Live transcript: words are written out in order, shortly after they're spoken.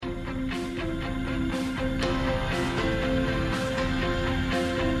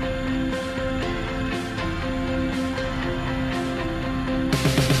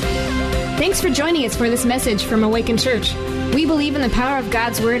Thanks for joining us for this message from Awaken Church. We believe in the power of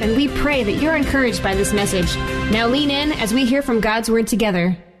God's Word, and we pray that you're encouraged by this message. Now lean in as we hear from God's Word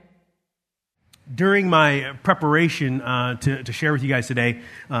together. During my preparation to share with you guys today,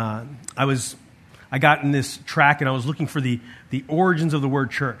 I got in this track and I was looking for the origins of the word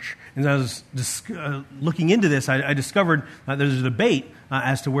church. And as I was looking into this, I discovered there's a debate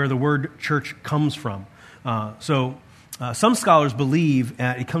as to where the word church comes from. Some scholars believe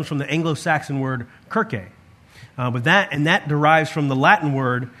it comes from the Anglo-Saxon word kirke, but that derives from the Latin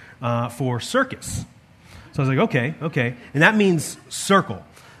word for circus. So I was like, okay, and that means circle.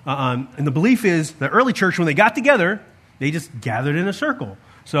 And the belief is the early church, when they got together, they just gathered in a circle.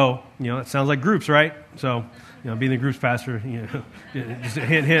 So, it sounds like groups, right? So, being the groups pastor, just a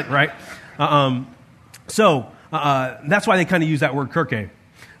hint, right? That's why they kind of use that word kirke.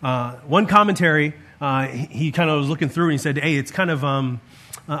 One commentary, he kind of was looking through and he said, hey, it's kind of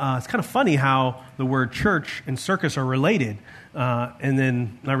funny how the word church and circus are related. And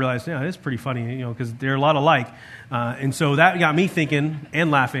then I realized, it is pretty funny, because they're a lot alike. And so that got me thinking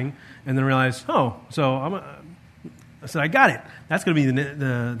and laughing, and then realized, I said, I got it. That's going to be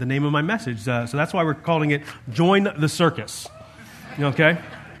the name of my message. So that's why we're calling it Join the Circus. Okay?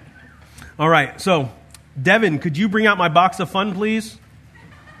 All right. So, Devin, could you bring out my box of fun, please?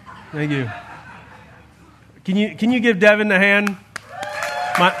 Thank you. Can you give Devin a hand?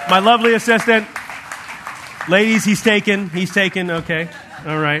 My lovely assistant. Ladies, he's taken. Okay.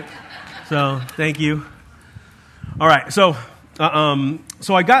 All right. So, thank you. All right. So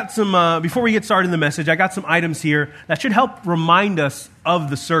I got some, before we get started in the message, I got some items here that should help remind us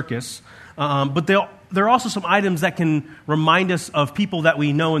of the circus. But there are also some items that can remind us of people that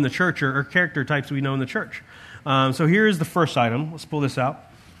we know in the church or character types we know in the church. So here's the first item. Let's pull this out.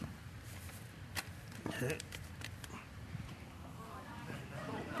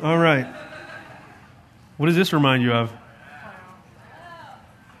 All right. What does this remind you of?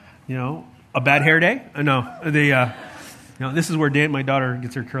 A bad hair day? No. This is where my daughter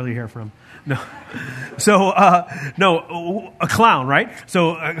gets her curly hair from. No. So, a clown, right?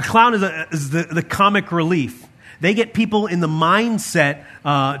 So a clown is the comic relief. They get people in the mindset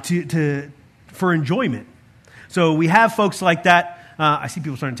for enjoyment. So we have folks like that. I see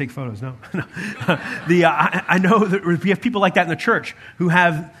people starting to take photos. No. I know that we have people like that in the church who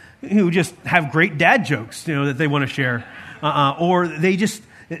just have great dad jokes, that they want to share, or they just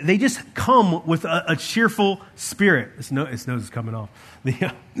come with a cheerful spirit. His nose is coming off.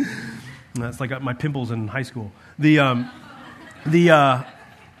 That's like my pimples in high school. But they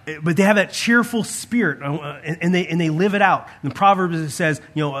have that cheerful spirit, and they live it out. In the Proverbs it says,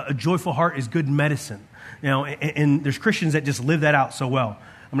 a joyful heart is good medicine. And there's Christians that just live that out so well.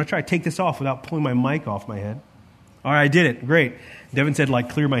 I'm going to try to take this off without pulling my mic off my head. All right, I did it. Great. Devin said,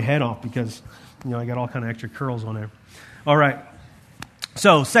 clear my head off because, I got all kind of extra curls on there. All right.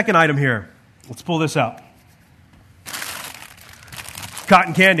 So, second item here. Let's pull this out.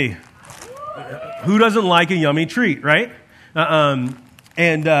 Cotton candy. Who doesn't like a yummy treat, right? When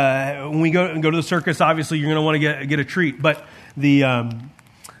we go to the circus, obviously you're going to want to get a treat. But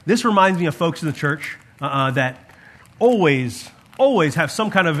this reminds me of folks in the church that always have some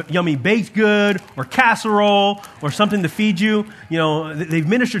kind of yummy baked good or casserole or something to feed you. They've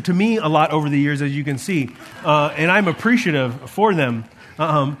ministered to me a lot over the years, as you can see, and I'm appreciative for them.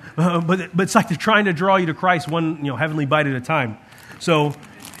 But it's like they're trying to draw you to Christ one heavenly bite at a time. So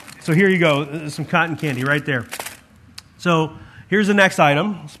here you go. There's some cotton candy right there. So here's the next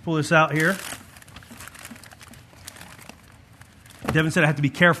item. Let's pull this out here. Devin said I have to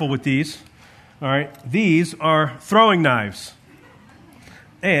be careful with these. All right. These are throwing knives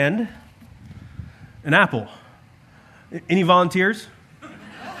and an apple. Any volunteers?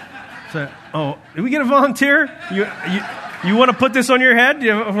 Did we get a volunteer? You want to put this on your head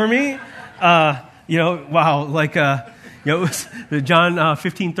for me? Wow. It was John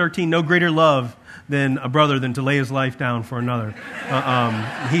 15:13. No greater love than a brother than to lay his life down for another.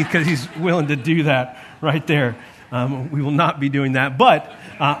 Because he's willing to do that right there. We will not be doing that, but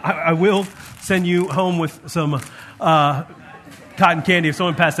I will send you home with some cotton candy if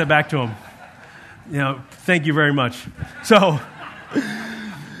someone passed that back to him. Thank you very much. So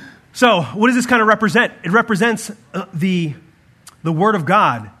what does this kind of represent? It represents the Word of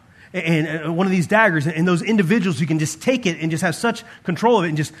God and one of these daggers, and those individuals who can just take it and just have such control of it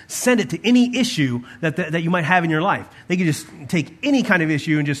and just send it to any issue that you might have in your life. They can just take any kind of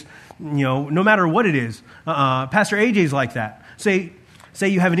issue and just, no matter what it is. Pastor AJ's like that. Say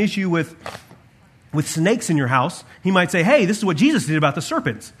you have an issue with with snakes in your house, he might say, hey, this is what Jesus did about the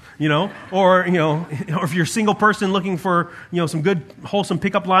serpents, or if you're a single person looking for, some good, wholesome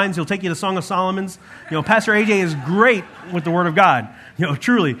pickup lines, he'll take you to Song of Solomon's. Pastor AJ is great with the Word of God.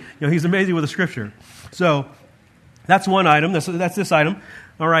 Truly, he's amazing with the Scripture. So that's one item. That's this item.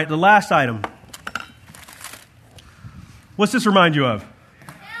 All right, the last item. What's this remind you of?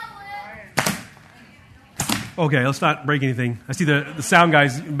 Okay, let's not break anything. I see the sound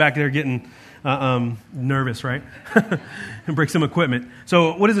guys back there getting nervous, right? And break some equipment.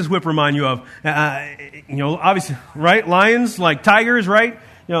 So what does this whip remind you of? Obviously, right? Lions, like tigers, right?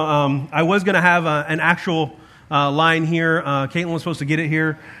 I was going to have an actual line here. Caitlin was supposed to get it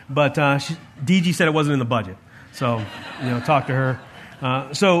here, but DG said it wasn't in the budget. So, talk to her.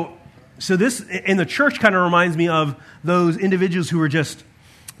 So this in the church kind of reminds me of those individuals who are just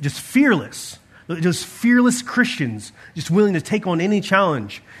fearless. Just fearless Christians, just willing to take on any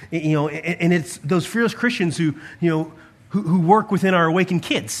challenge, and it's those fearless Christians who work within our Awakened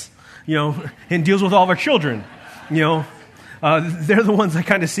Kids, and deals with all of our children, they're the ones I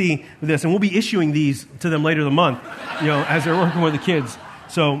kind of see with this, and we'll be issuing these to them later the month, as they're working with the kids.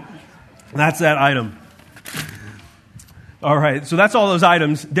 So that's that item. All right, so that's all those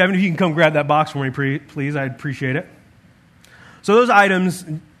items. Devin, if you can come grab that box for me, please, I'd appreciate it. So those items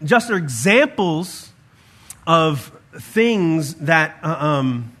just are examples of things that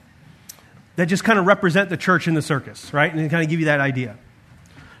that just kind of represent the church in the circus, right? And kind of give you that idea.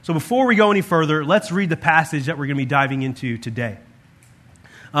 So before we go any further, let's read the passage that we're going to be diving into today.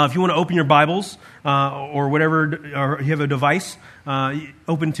 If you want to open your Bibles or whatever, or you have a device,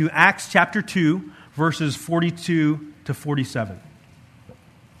 open to Acts chapter 2, verses 42 to 47. I'll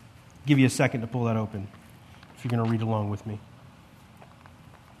give you a second to pull that open if you're going to read along with me.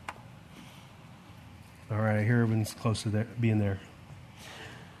 All right, I hear everyone's close to being there.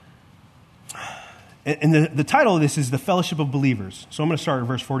 And the title of this is The Fellowship of Believers. So I'm going to start at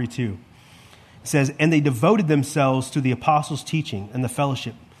verse 42. It says, and they devoted themselves to the apostles' teaching and the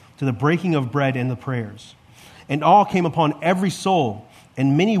fellowship, to the breaking of bread and the prayers. And all came upon every soul,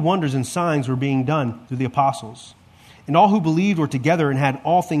 and many wonders and signs were being done through the apostles. And all who believed were together and had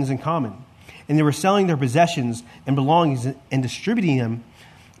all things in common. And they were selling their possessions and belongings and distributing them,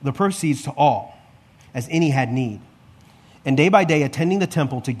 the proceeds to all, as any had need. And day by day attending the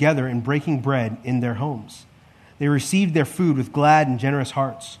temple together and breaking bread in their homes. They received their food with glad and generous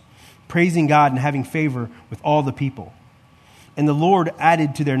hearts, praising God and having favor with all the people. And the Lord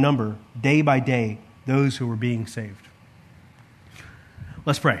added to their number day by day those who were being saved.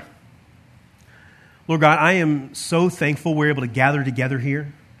 Let's pray. Lord God, I am so thankful we're able to gather together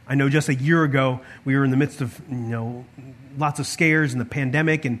here. I know just a year ago we were in the midst of, lots of scares and the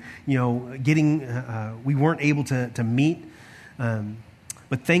pandemic, and we weren't able to meet.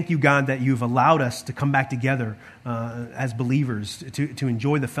 But thank you, God, that you've allowed us to come back together as believers to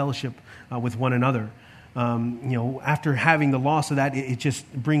enjoy the fellowship with one another. After having the loss of that, it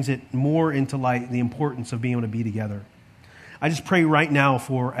just brings it more into light, the importance of being able to be together. I just pray right now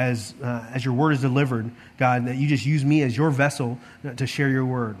for as your word is delivered, God, that you just use me as your vessel to share your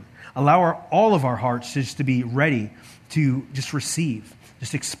word. Allow all of our hearts just to be ready to just receive,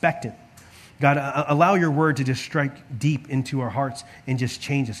 just expectant. God, allow your word to just strike deep into our hearts and just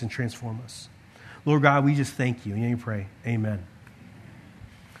change us and transform us. Lord God, we just thank you. And you pray. Amen.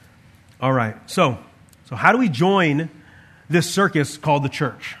 All right. So how do we join this circus called the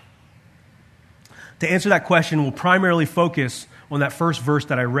church? To answer that question, we'll primarily focus on that first verse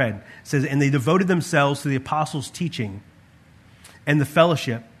that I read. It says, and they devoted themselves to the apostles' teaching and the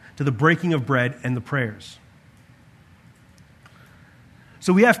fellowship, to the breaking of bread and the prayers.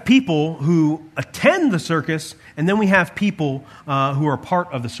 So we have people who attend the circus, and then we have people who are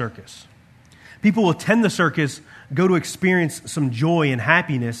part of the circus. People who attend the circus go to experience some joy and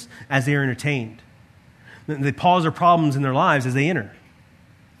happiness as they are entertained. They pause their problems in their lives as they enter.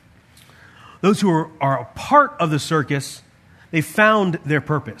 Those who are a part of the circus, they found their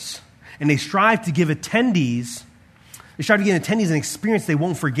purpose, and they strive to give attendees an experience they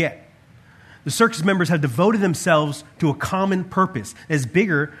won't forget. The circus members have devoted themselves to a common purpose that is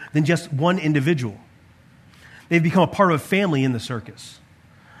bigger than just one individual. They've become a part of a family in the circus.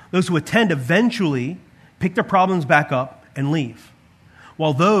 Those who attend eventually pick their problems back up and leave,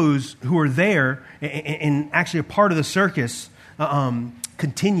 while those who are there and actually a part of the circus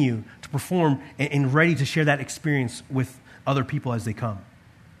continue to perform and ready to share that experience with other people as they come.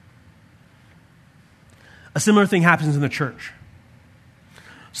 A similar thing happens in the church.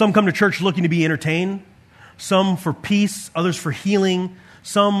 Some come to church looking to be entertained, some for peace, others for healing,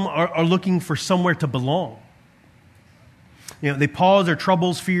 some are looking for somewhere to belong. They pause their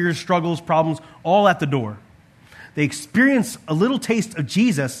troubles, fears, struggles, problems, all at the door. They experience a little taste of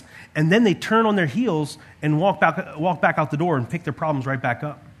Jesus, and then they turn on their heels and walk back out the door and pick their problems right back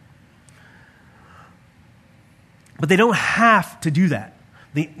up. But they don't have to do that.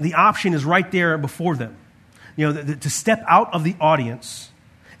 The option is right there before them. To step out of the audience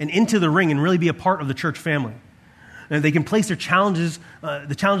and into the ring and really be a part of the church family. And they can place their challenges,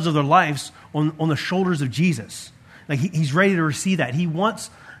 the challenges of their lives on the shoulders of Jesus. Like he's ready to receive that. He wants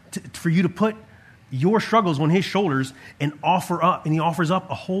for you to put your struggles on his shoulders and he offers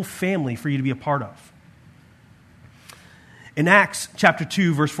up a whole family for you to be a part of. In Acts chapter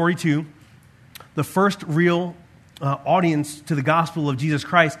 2, verse 42, the first real audience to the gospel of Jesus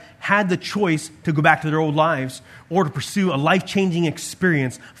Christ had the choice to go back to their old lives or to pursue a life-changing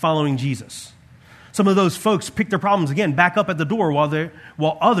experience following Jesus. Some of those folks picked their problems again back up at the door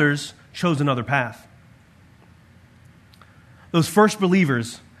while others chose another path. Those first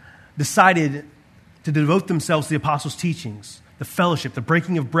believers decided to devote themselves to the apostles' teachings, the fellowship, the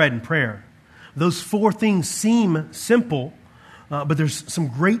breaking of bread, and prayer. Those four things seem simple, but there's some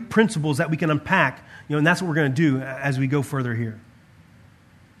great principles that we can unpack, and that's what we're going to do as we go further here.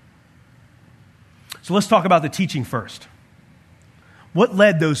 So let's talk about the teaching first. What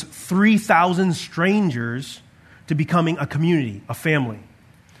led those 3,000 strangers to becoming a community, a family?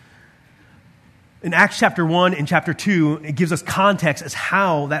 In Acts chapter 1 and chapter 2, it gives us context as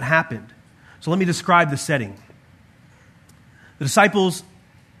how that happened. So let me describe the setting. The disciples,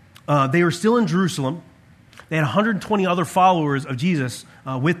 they were still in Jerusalem. They had 120 other followers of Jesus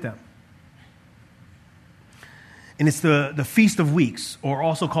with them. And it's the Feast of Weeks, or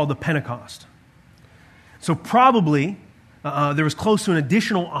also called the Pentecost. So probably there was close to an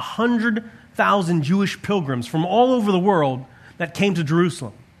additional 100,000 Jewish pilgrims from all over the world that came to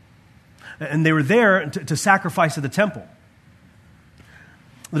Jerusalem. And they were there to sacrifice at the temple.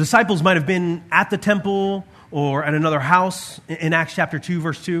 The disciples might have been at the temple or at another house in Acts chapter 2,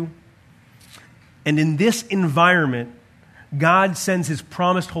 verse 2. And in this environment, God sends his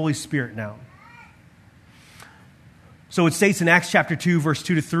promised Holy Spirit down. So it states in Acts chapter 2, verse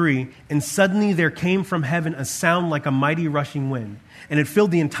 2 to 3, and suddenly there came from heaven a sound like a mighty rushing wind, and it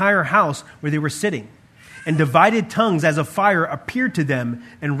filled the entire house where they were sitting. And divided tongues as of fire appeared to them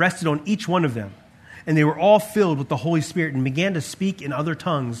and rested on each one of them. And they were all filled with the Holy Spirit and began to speak in other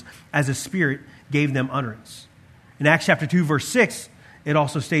tongues as the Spirit gave them utterance. In Acts chapter 2, verse 6, it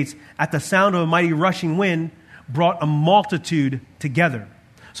also states, at the sound of a mighty rushing wind brought a multitude together.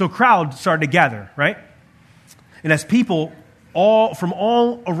 So a crowd started to gather, right? And as people from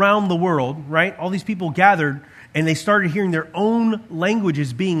all around the world, right, all these people gathered and they started hearing their own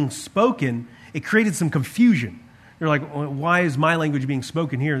languages being spoken, it created some confusion. They're like, why is my language being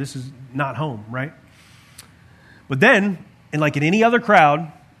spoken here? This is not home, right? But then, and like in any other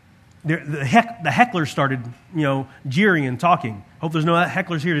crowd, the hecklers started, jeering and talking. Hope there's no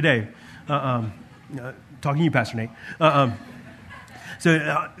hecklers here today. Talking to you, Pastor Nate. So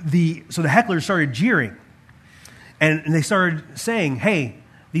the hecklers started jeering. And they started saying, hey,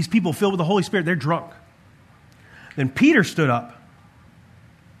 these people filled with the Holy Spirit, they're drunk. Then Peter stood up.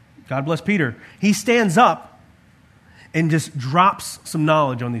 God bless Peter. He stands up and just drops some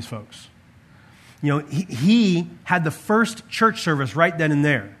knowledge on these folks. He had the first church service right then and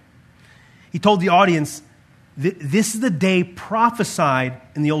there. He told the audience, this is the day prophesied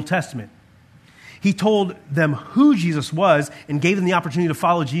in the Old Testament. He told them who Jesus was and gave them the opportunity to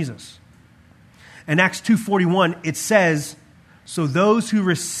follow Jesus. In Acts 2:41, it says, so those who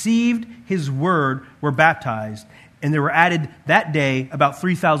received his word were baptized, and there were added that day about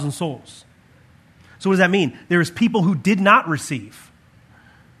 3,000 souls. So what does that mean? There was people who did not receive.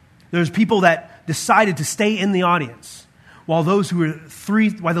 There's people that decided to stay in the audience, while those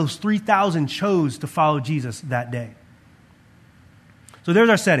 3,000 chose to follow Jesus that day. So there's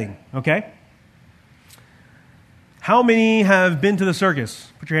our setting, okay? How many have been to the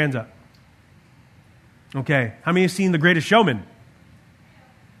circus? Put your hands up. Okay. How many have seen The Greatest Showman?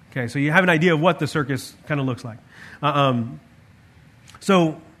 Okay, so you have an idea of what the circus kind of looks like.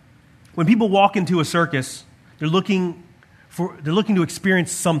 So when people walk into a circus, they're looking to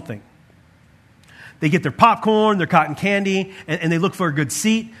experience something. They get their popcorn, their cotton candy, and they look for a good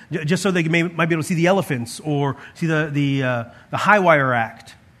seat, just so they might be able to see the elephants or see the high wire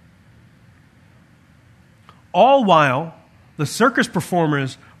act. All while the circus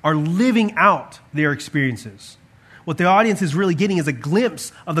performers are living out their experiences. What the audience is really getting is a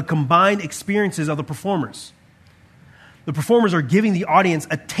glimpse of the combined experiences of the performers. The performers are giving the audience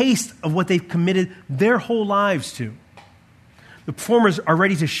a taste of what they've committed their whole lives to. The performers are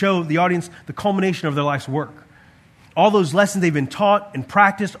ready to show the audience the culmination of their life's work. all those lessons they've been taught and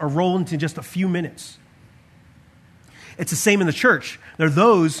practiced are rolled into just a few minutes. It's the same in the church. There are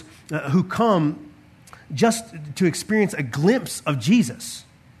those who come just to experience a glimpse of Jesus.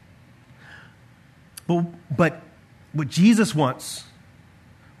 But what Jesus wants,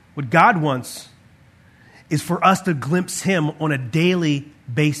 what God wants, is for us to glimpse him on a daily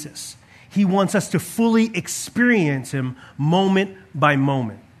basis. He wants us to fully experience him moment by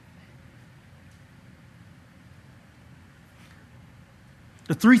moment.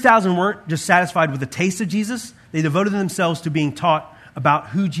 The 3,000 weren't just satisfied with a taste of Jesus. They devoted themselves to being taught about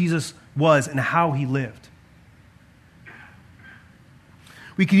who Jesus was and how he lived.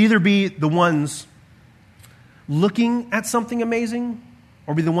 We could either be the ones looking at something amazing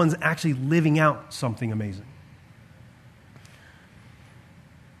or be the ones actually living out something amazing.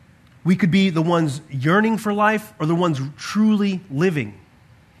 We could be the ones yearning for life or the ones truly living.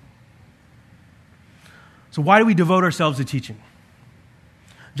 So why do we devote ourselves to teaching?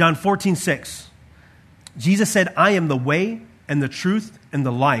 John 14:6. Jesus said, I am the way and the truth and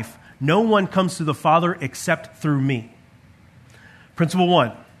the life. No one comes to the Father except through me. Principle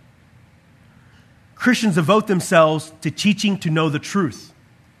 1. Christians devote themselves to teaching to know the truth.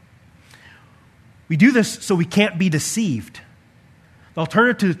 We do this so we can't be deceived. The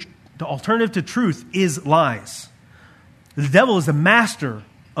alternative to truth is lies. The devil is the master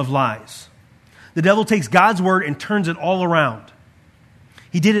of lies. The devil takes God's word and turns it all around.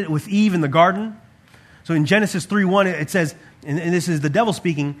 He did it with Eve in the garden. So in Genesis 3:1, it says, and this is the devil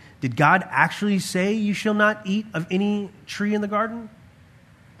speaking, did God actually say you shall not eat of any tree in the garden?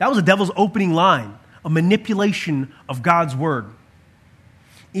 That was the devil's opening line, a manipulation of God's word.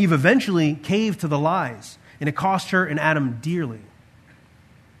 Eve eventually caved to the lies, and it cost her and Adam dearly.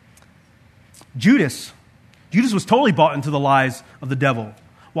 Judas was totally bought into the lies of the devil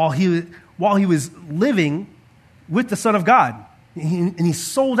while he was living with the Son of God. And he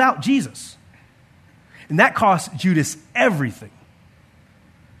sold out Jesus. And that cost Judas everything.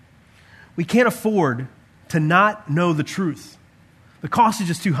 We can't afford to not know the truth. The cost is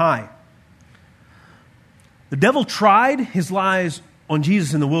just too high. The devil tried his lies on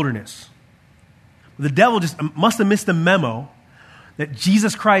Jesus in the wilderness. The devil just must have missed the memo that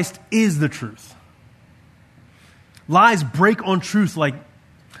Jesus Christ is the truth. Lies break on truth like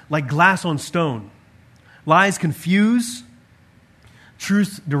glass on stone. Lies confuse,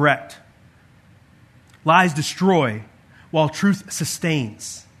 truth direct. Lies destroy while truth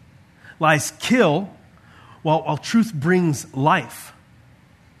sustains. Lies kill while truth brings life.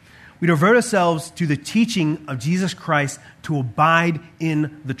 We devote ourselves to the teaching of Jesus Christ to abide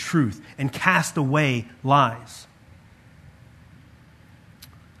in the truth and cast away lies.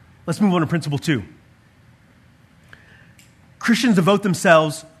 Let's move on to principle 2. Christians devote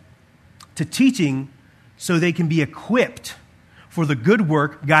themselves to teaching so they can be equipped for the good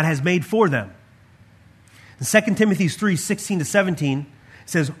work God has made for them. In 2 Timothy 3:16-17, it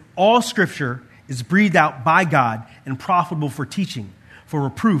says, all Scripture is breathed out by God and profitable for teaching, for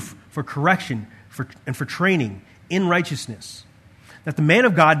reproof, for correction, and for training in righteousness, that the man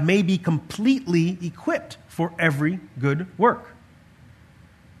of God may be completely equipped for every good work.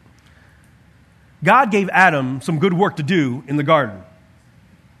 God gave Adam some good work to do in the garden.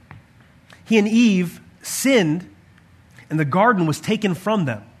 He and Eve sinned, and the garden was taken from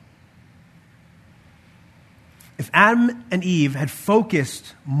them. If Adam and Eve had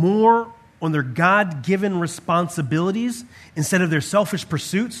focused more on their God-given responsibilities instead of their selfish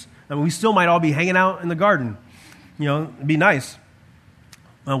pursuits, I mean, we still might all be hanging out in the garden. You know, it'd be nice.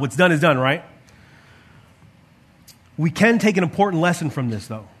 What's done is done, right? We can take an important lesson from this,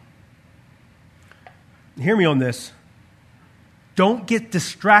 though. Hear me on this. Don't get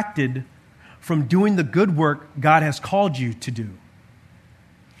distracted from doing the good work God has called you to do.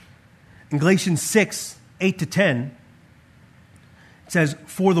 In Galatians 6:8-10, it says,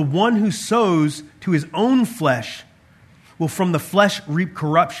 for the one who sows to his own flesh will from the flesh reap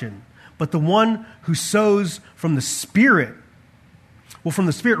corruption, but the one who sows from the Spirit will from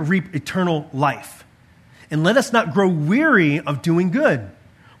the Spirit reap eternal life. And let us not grow weary of doing good,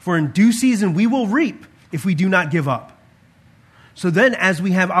 for in due season we will reap if we do not give up. So then, as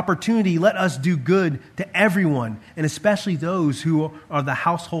we have opportunity, let us do good to everyone, and especially those who are the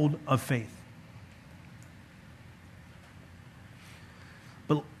household of faith.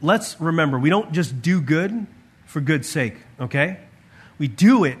 But let's remember, we don't just do good for good's sake, okay? We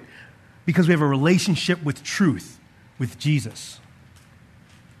do it because we have a relationship with truth, with Jesus.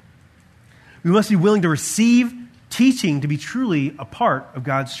 We must be willing to receive teaching to be truly a part of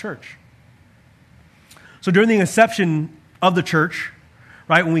God's church. So during the inception of the church,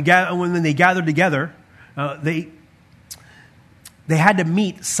 right, when they gathered together, they they had to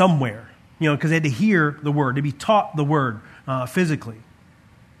meet somewhere, because they had to hear the word, to be taught the word physically.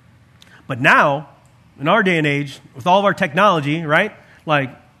 But now, in our day and age, with all of our technology, right?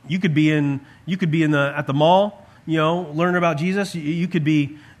 Like you could be at the mall, learning about Jesus. You could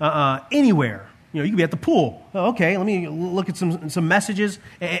be anywhere. You could be at the pool. Oh, okay, let me look at some messages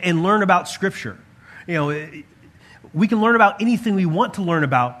and learn about Scripture. We can learn about anything we want to learn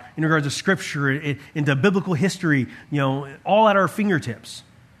about in regards to Scripture, into biblical history, all at our fingertips.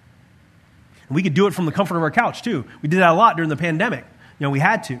 And we could do it from the comfort of our couch, too. We did that a lot during the pandemic. We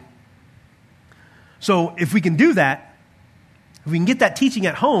had to. So if we can do that, if we can get that teaching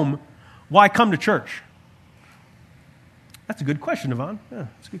at home, why come to church? That's a good question, Yvonne. Yeah,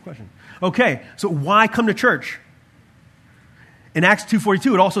 that's a good question. Okay, so why come to church? In Acts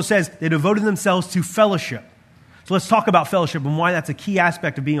 2:42, it also says they devoted themselves to fellowship. So let's talk about fellowship and why that's a key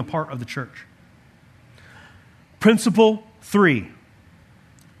aspect of being a part of the church. Principle 3.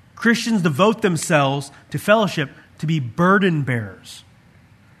 Christians devote themselves to fellowship to be burden bearers.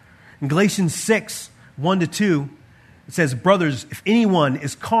 In Galatians 6:1-2, it says, brothers, if anyone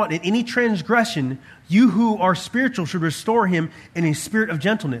is caught in any transgression, you who are spiritual should restore him in a spirit of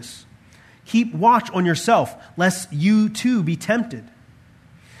gentleness. Keep watch on yourself, lest you too be tempted.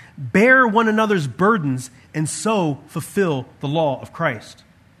 Bear one another's burdens and so fulfill the law of Christ.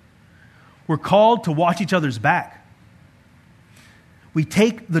 We're called to watch each other's back. We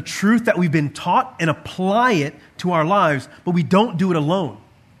take the truth that we've been taught and apply it to our lives, but we don't do it alone.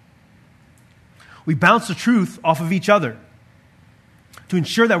 We bounce the truth off of each other to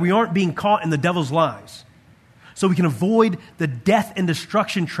ensure that we aren't being caught in the devil's lies, so we can avoid the death and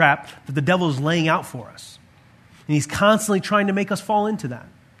destruction trap that the devil is laying out for us. And he's constantly trying to make us fall into that.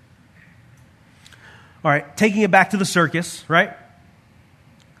 All right, taking it back to the circus, right?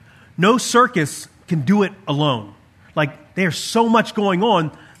 No circus can do it alone. Like, there's so much going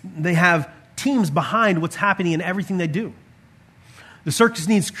on. They have teams behind what's happening in everything they do. The circus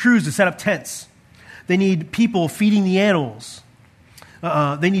needs crews to set up tents. They need people feeding the animals.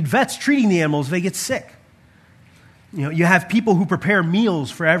 They need vets treating the animals if they get sick. You have people who prepare meals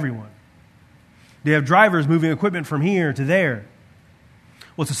for everyone. They have drivers moving equipment from here to there.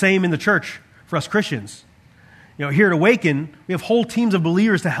 Well, it's the same in the church for us Christians. Here at Awaken, we have whole teams of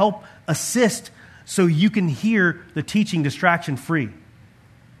believers to help assist so you can hear the teaching distraction-free.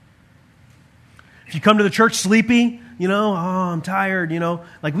 If you come to the church sleepy, I'm tired,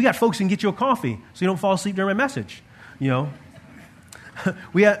 like we got folks who can get you a coffee so you don't fall asleep during my message,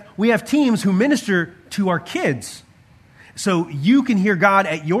 We have teams who minister to our kids so you can hear God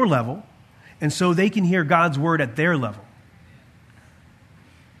at your level and so they can hear God's word at their level.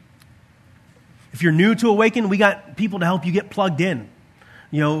 If you're new to Awaken, we got people to help you get plugged in.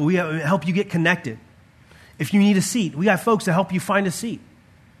 We help you get connected. If you need a seat, we got folks to help you find a seat.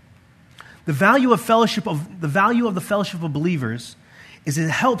 The value of the fellowship of believers is it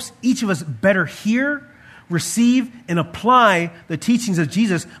helps each of us better hear, receive, and apply the teachings of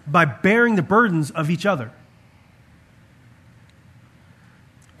Jesus by bearing the burdens of each other.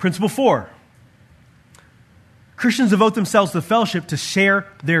 Principle 4. Christians devote themselves to fellowship to share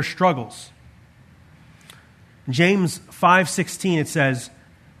their struggles. In James 5:16 it says,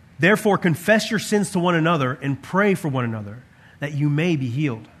 therefore confess your sins to one another and pray for one another that you may be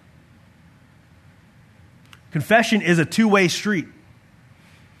healed. Confession is a two-way street.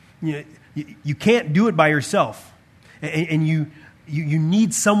 You can't do it by yourself. And you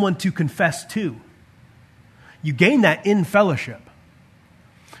need someone to confess to. You gain that in fellowship.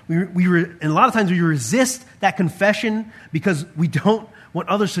 And a lot of times we resist that confession because we don't want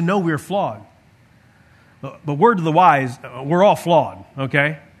others to know we're flawed. But word to the wise, we're all flawed,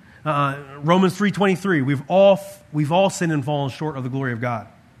 okay? Romans 3:23, we've all sinned and fallen short of the glory of God.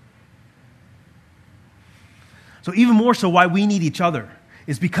 So even more so why we need each other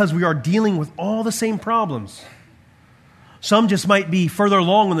is because we are dealing with all the same problems. Some just might be further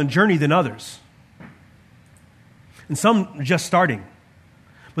along on the journey than others. And some just starting.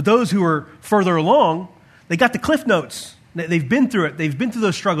 But those who are further along, they got the cliff notes. They've been through it. They've been through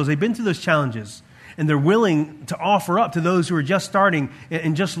those struggles. They've been through those challenges. And they're willing to offer up to those who are just starting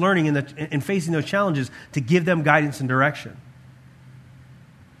and just learning and facing those challenges to give them guidance and direction.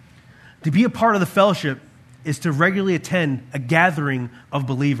 To be a part of the fellowship is to regularly attend a gathering of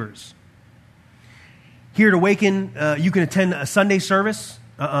believers. Here at Awaken, you can attend a Sunday service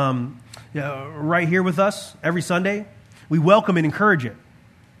right here with us every Sunday. We welcome and encourage it.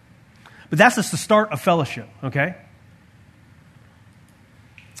 But that's just the start of fellowship, okay?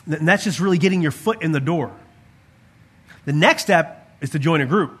 And that's just really getting your foot in the door. The next step is to join a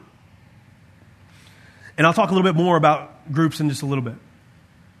group. And I'll talk a little bit more about about groups in just a little bit.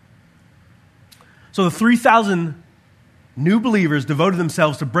 So the 3,000 new believers devoted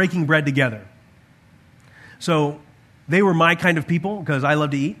themselves to breaking bread together. So they were my kind of people because I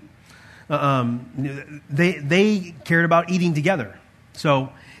love to eat. They cared about eating together.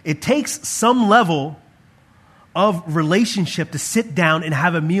 So it takes some level of relationship to sit down and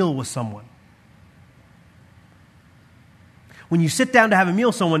have a meal with someone. When you sit down to have a meal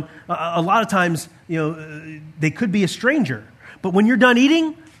with someone, a lot of times, they could be a stranger. But when you're done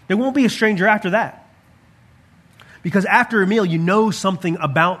eating, they won't be a stranger after that. Because after a meal, you know something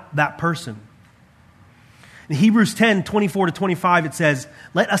about that person. In Hebrews 10, 24 to 25, it says,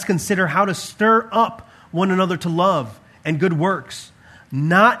 "Let us consider how to stir up one another to love and good works,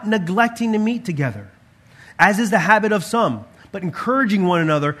 not neglecting to meet together, as is the habit of some, but encouraging one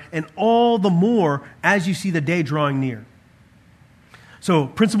another, and all the more as you see the day drawing near." So,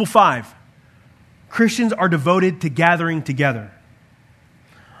 principle 5, Christians are devoted to gathering together.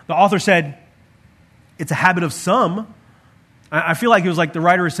 The author said, it's a habit of some. I feel like it was like the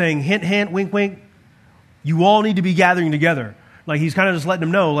writer was saying, hint, hint, wink, wink. You all need to be gathering together. Like he's kind of just letting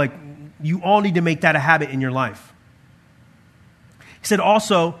them know, like you all need to make that a habit in your life. He said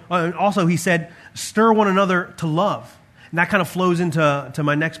also he said, stir one another to love. And that kind of flows into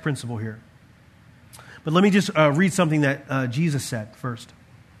my next principle here. But let me just read something that Jesus said first.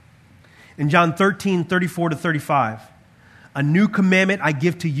 In John 13, 34 to 35, "A new commandment I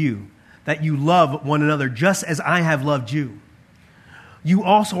give to you, that you love one another just as I have loved you. You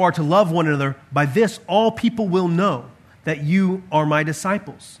also are to love one another. By this all people will know that you are my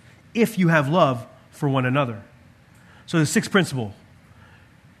disciples, if you have love for one another." So the sixth principle,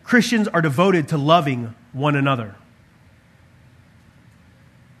 Christians are devoted to loving one another.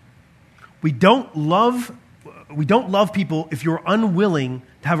 We don't love people if you're unwilling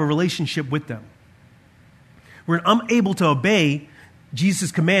to have a relationship with them. We're unable to obey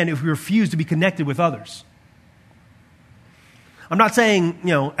Jesus' command if we refuse to be connected with others. I'm not saying,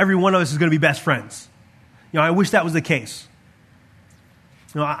 every one of us is going to be best friends. I wish that was the case.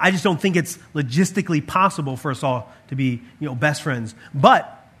 I just don't think it's logistically possible for us all to be, best friends.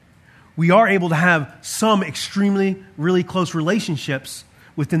 But we are able to have some extremely, really close relationships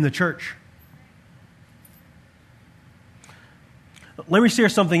within the church. Let me share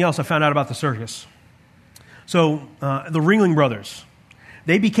something else I found out about the circus. So, the Ringling Brothers,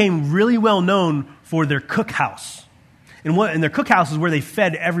 they became really well known for their cookhouse. And their cookhouse is where they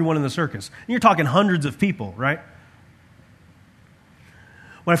fed everyone in the circus. And you're talking hundreds of people, right?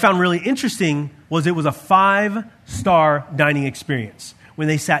 What I found really interesting was it was a 5-star dining experience when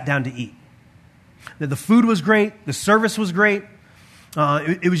they sat down to eat. The food was great. The service was great.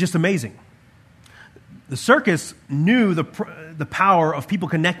 It was just amazing. The circus knew the power of people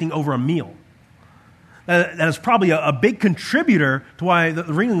connecting over a meal. That is probably a big contributor to why the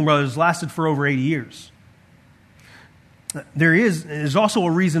Ringling Brothers lasted for over 80 years. There's also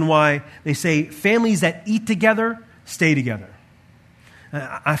a reason why they say families that eat together stay together.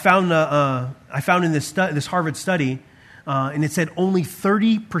 I found in this Harvard study, and it said only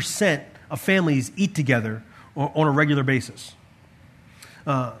 30% of families eat together on a regular basis.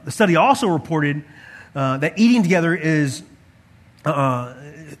 The study also reported that eating together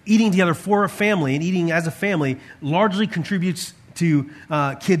for a family and eating as a family largely contributes to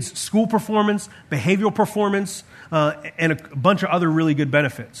kids' school performance, behavioral performance, and a bunch of other really good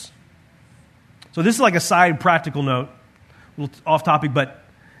benefits. So this is like a side practical note, a little off topic, but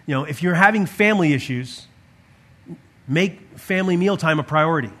if you're having family issues, make family mealtime a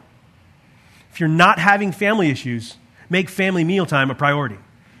priority. If you're not having family issues, make family mealtime a priority.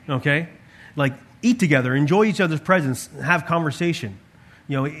 Okay? Like eat together, enjoy each other's presence, have conversation.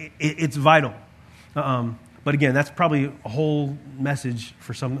 It's vital. But again, that's probably a whole message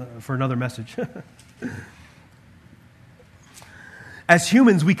for another message. As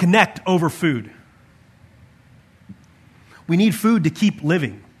humans, we connect over food. We need food to keep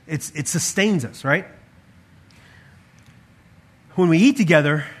living. It sustains us, right? When we eat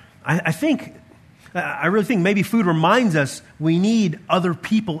together, I really think maybe food reminds us we need other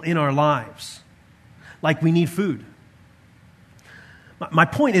people in our lives, like we need food. My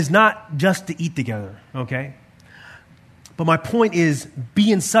point is not just to eat together, okay? But my point is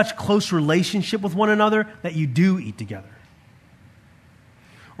be in such close relationship with one another that you do eat together.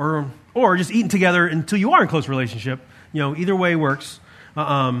 Or just eating together until you are in close relationship. Either way works.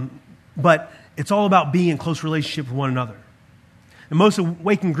 But it's all about being in close relationship with one another. And most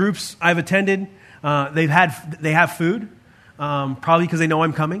Awaken groups I've attended, they have food, probably because they know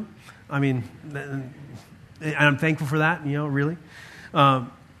I'm coming. And I'm thankful for that, really.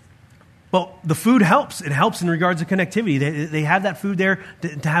 But the food helps. It helps in regards to connectivity. They have that food there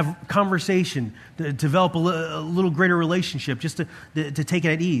to have conversation, to develop a little greater relationship, just to take it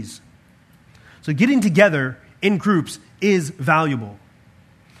at ease. So getting together in groups is valuable.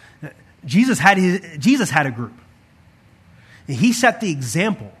 Jesus had a group. He set the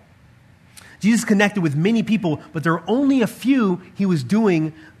example. Jesus connected with many people, but there were only a few he was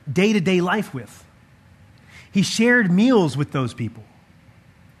doing day-to-day life with. He shared meals with those people.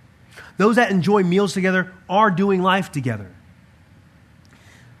 Those that enjoy meals together are doing life together.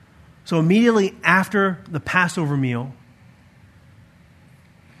 So immediately after the Passover meal,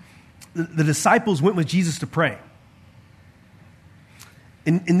 the disciples went with Jesus to pray.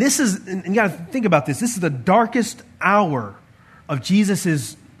 And you got to think about this. This is the darkest hour of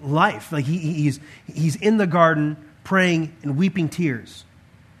Jesus' life. Like he's in the garden praying and weeping tears.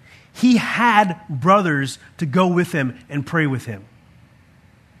 He had brothers to go with him and pray with him.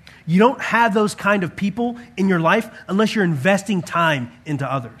 You don't have those kind of people in your life unless you're investing time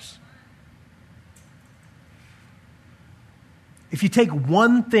into others. If you take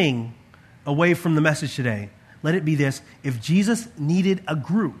one thing away from the message today, let it be this: if Jesus needed a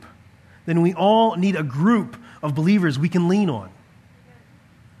group, then we all need a group of believers we can lean on.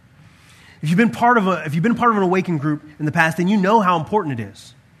 If you've been part of an Awaken group in the past, then you know how important it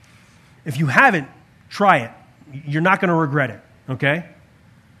is. If you haven't, try it. You're not going to regret it, okay?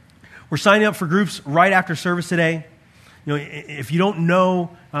 We're signing up for groups right after service today. You know, if you don't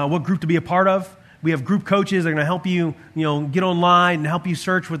know what group to be a part of, we have group coaches that are going to help you, get online and help you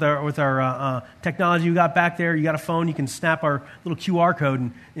search with our technology we got back there. You got a phone, you can snap our little QR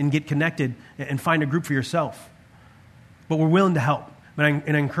code and get connected and find a group for yourself. But we're willing to help, and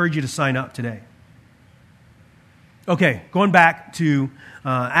I encourage you to sign up today. Okay, going back to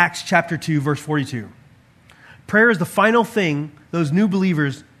Acts chapter 2, verse 42. Prayer is the final thing those new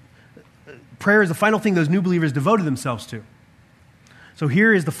believers devoted themselves to. So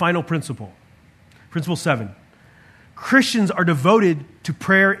here is the final principle. Principle 7. Christians are devoted to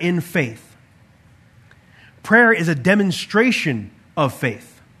prayer in faith. Prayer is a demonstration of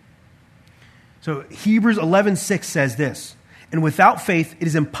faith. So Hebrews 11:6 says this: "And without faith it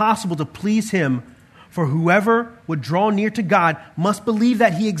is impossible to please him, for whoever would draw near to God must believe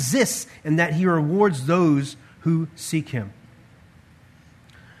that he exists and that he rewards those who seek him."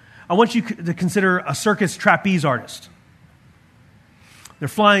 I want you to consider a circus trapeze artist. They're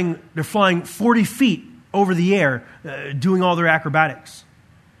flying 40 feet over the air, doing all their acrobatics.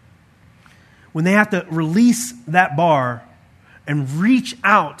 When they have to release that bar and reach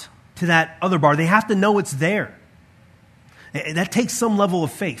out to that other bar, they have to know it's there. That takes some level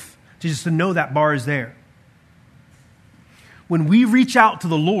of faith to know that bar is there. When we reach out to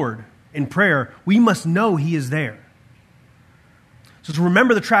the Lord in prayer, we must know he is there. So to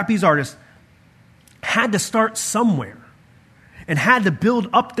remember, the trapeze artist had to start somewhere and had to build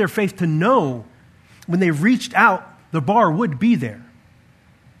up their faith to know when they reached out, the bar would be there.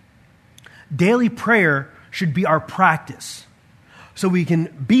 Daily prayer should be our practice so we can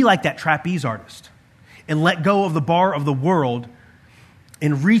be like that trapeze artist and let go of the bar of the world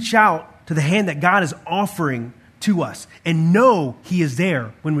and reach out to the hand that God is offering to us and know he is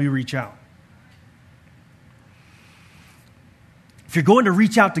there when we reach out. If you're going to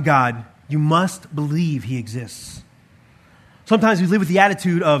reach out to God, you must believe he exists. Sometimes we live with the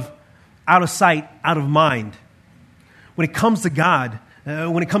attitude of out of sight, out of mind when it comes to God, in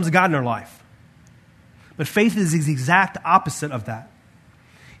our life. But faith is the exact opposite of that.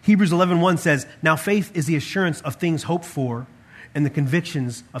 Hebrews 11:1 says, "Now faith is the assurance of things hoped for and the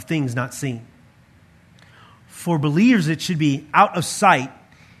convictions of things not seen." For believers, it should be out of sight.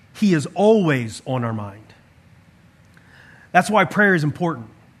 He is always on our mind. That's why prayer is important.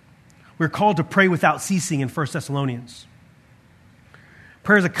 We're called to pray without ceasing in 1 Thessalonians.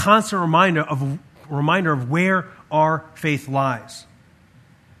 Prayer is a constant reminder of where our faith lies.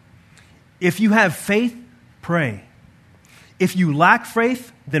 If you have faith, pray. If you lack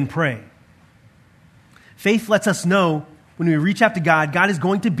faith, then pray. Faith lets us know when we reach out to God, God is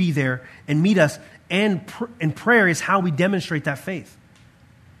going to be there and meet us, and prayer is how we demonstrate that faith.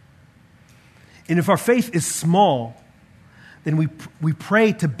 And if our faith is small, then we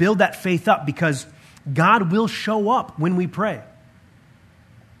pray to build that faith up because God will show up when we pray.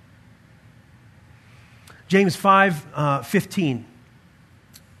 James 5:15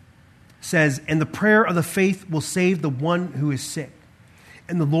 says, "And the prayer of the faith will save the one who is sick,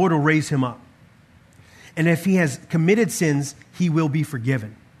 and the Lord will raise him up. And if he has committed sins, he will be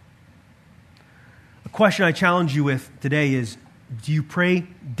forgiven." A question I challenge you with today is, do you pray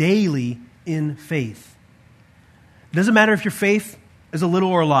daily in faith? It doesn't matter if your faith is a little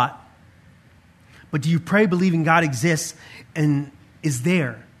or a lot. But do you pray believing God exists and is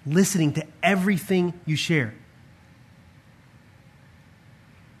there, listening to everything you share?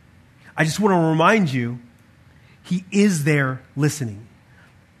 I just want to remind you, He is there listening.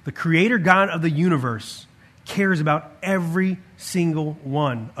 The Creator God of the universe cares about every single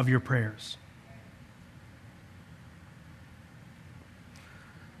one of your prayers.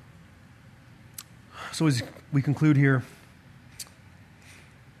 So as we conclude here,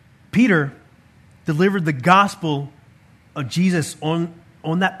 Peter delivered the gospel of Jesus on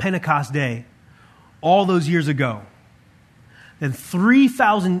that Pentecost day all those years ago. And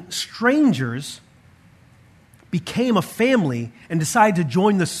 3,000 strangers became a family and decided to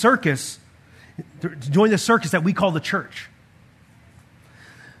join the circus that we call the church.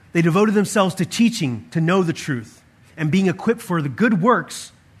 They devoted themselves to teaching, to know the truth, and being equipped for the good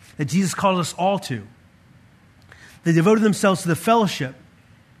works that Jesus called us all to. They devoted themselves to the fellowship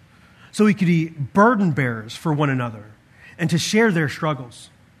so we could be burden bearers for one another and to share their struggles.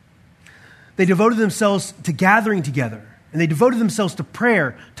 They devoted themselves to gathering together, and they devoted themselves to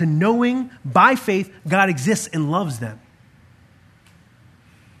prayer, to knowing by faith God exists and loves them.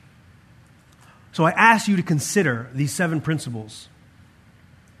 So I ask you to consider these 7 principles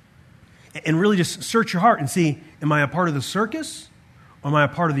and really just search your heart and see, am I a part of the circus or am I a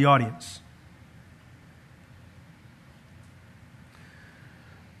part of the audience?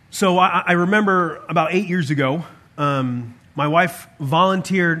 So I remember about 8 years ago, my wife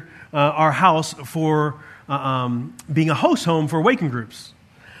volunteered our house for being a host home for Awaken groups.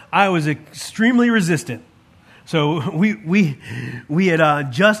 I was extremely resistant. So we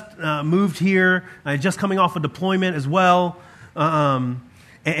had just moved here, just coming off a deployment as well,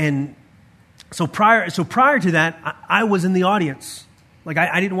 and so prior to that, I was in the audience. Like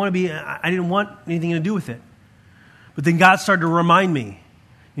I didn't want anything to do with it. But then God started to remind me,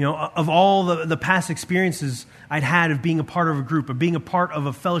 of all the past experiences I'd had of being a part of a group, of being a part of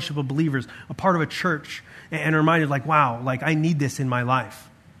a fellowship of believers, a part of a church, and reminded wow, I need this in my life.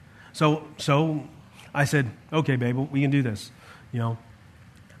 So I said, okay, babe, we can do this.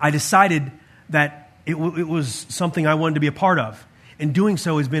 I decided that it was something I wanted to be a part of, and doing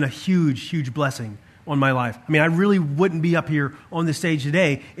so has been a huge, huge blessing on my life. I mean, I really wouldn't be up here on the stage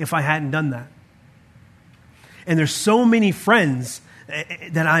today if I hadn't done that. And there's so many friends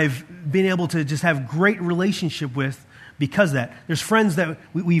that I've been able to just have great relationship with because of that. There's friends that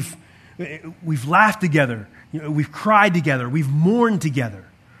we've laughed together, we've cried together, we've mourned together.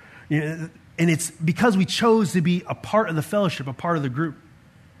 And it's because we chose to be a part of the fellowship, a part of the group.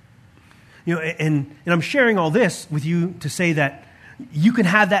 And I'm sharing all this with you to say that you can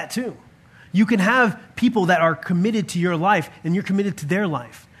have that too. You can have people that are committed to your life and you're committed to their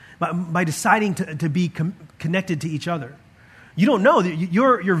life by deciding to be connected to each other. You don't know that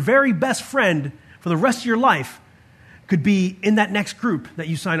your very best friend for the rest of your life could be in that next group that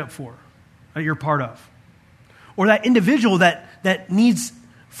you sign up for, that you're part of. Or that individual that needs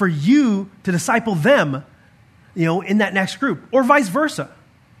for you to disciple them, in that next group. Or vice versa.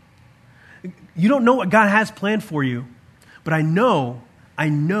 You don't know what God has planned for you, but I know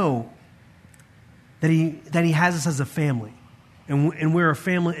that He has us as a family. And we're a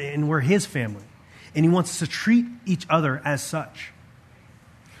family, and we're His family. And He wants us to treat each other as such.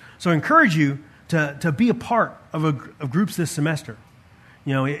 So I encourage you to be a part of groups this semester.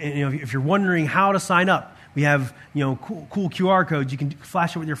 If you're wondering how to sign up, we have cool QR codes. You can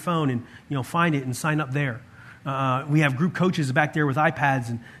flash it with your phone and find it and sign up there. We have group coaches back there with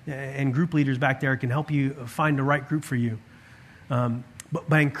iPads and group leaders back there can help you find the right group for you. But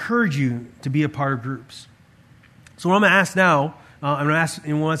I encourage you to be a part of groups. So what I'm going to ask now. I'm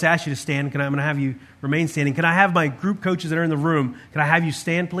going to ask you to stand. I'm going to have you remain standing. Can I have my group coaches that are in the room? Can I have you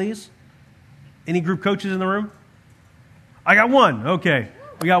stand, please? Any group coaches in the room? I got one. Okay.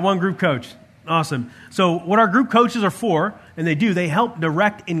 We got one group coach. Awesome. So what our group coaches are for, and they help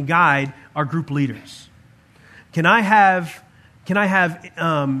direct and guide our group leaders. Can I have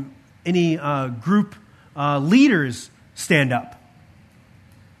any group leaders stand up?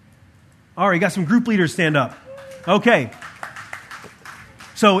 All right, you got some group leaders stand up. Okay.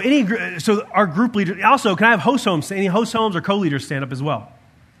 So our group leaders, also, can I have host homes, any host homes or co-leaders stand up as well?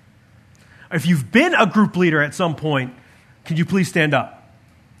 If you've been a group leader at some point, can you please stand up?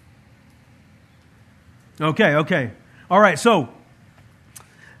 Okay. All right, so,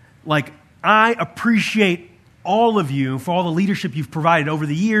 I appreciate all of you for all the leadership you've provided over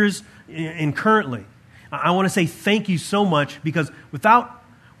the years and currently. I want to say thank you so much because without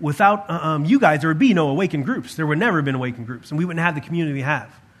you guys, there would be no Awaken groups. There would never have been Awaken groups, and we wouldn't have the community we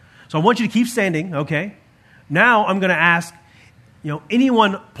have. So I want you to keep standing, okay? Now I'm going to ask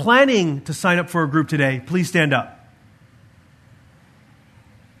Anyone planning to sign up for a group today, please stand up.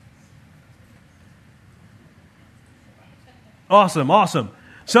 Awesome.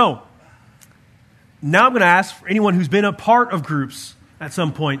 So, now I'm going to ask for anyone who's been a part of groups at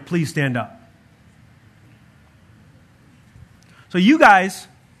some point, please stand up. So you guys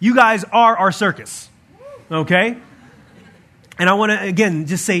are our circus, okay? And I want to, again,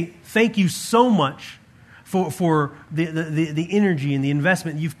 just say thank you so much for the energy and the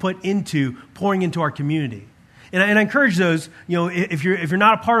investment you've put into pouring into our community. And I encourage those, if you're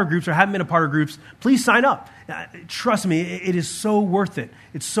not a part of groups or haven't been a part of groups, please sign up. Trust me, it is so worth it.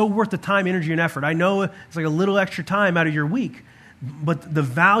 It's so worth the time, energy, and effort. I know it's like a little extra time out of your week, but the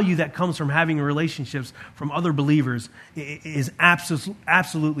value that comes from having relationships from other believers is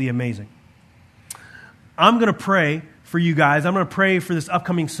absolutely amazing. I'm going to pray for you guys. I'm going to pray for this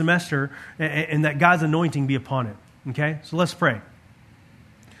upcoming semester and that God's anointing be upon it. Okay? So let's pray.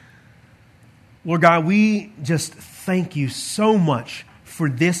 Lord God, we just thank you so much for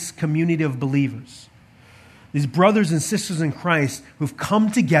this community of believers. These brothers and sisters in Christ who've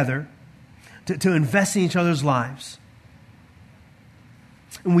come together to invest in each other's lives.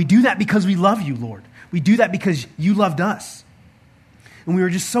 And we do that because we love you, Lord. We do that because you loved us. And we are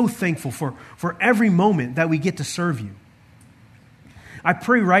just so thankful for every moment that we get to serve you. I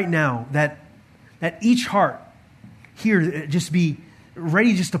pray right now that each heart here just be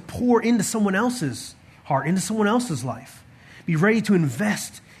ready just to pour into someone else's heart, into someone else's life. Be ready to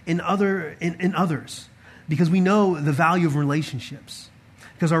invest in others because we know the value of relationships,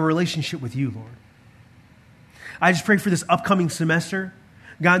 because our relationship with you, Lord. I just pray for this upcoming semester,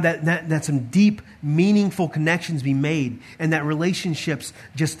 God, that some deep, meaningful connections be made and that relationships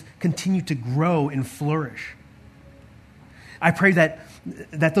just continue to grow and flourish. I pray that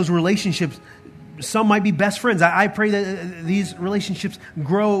those relationships, some might be best friends. I pray that these relationships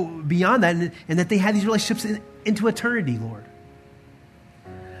grow beyond that and that they have these relationships into eternity, Lord.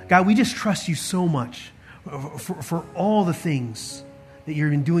 God, we just trust you so much for all the things that you've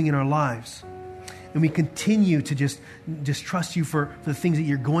been doing in our lives. And we continue to just trust you for the things that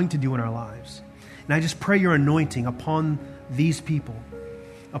you're going to do in our lives. And I just pray your anointing upon these people,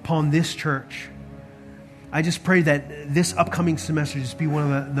 upon this church. I just pray that this upcoming semester just be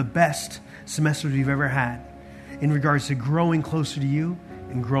one of the best semesters we've ever had in regards to growing closer to you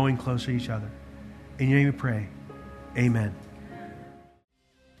and growing closer to each other. In your name we pray. Amen.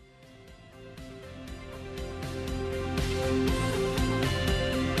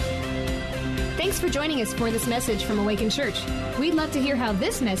 Thanks for joining us for this message from Awaken Church. We'd love to hear how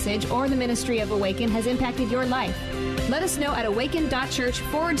this message or the ministry of Awaken has impacted your life. Let us know at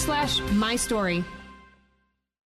awaken.church/mystory.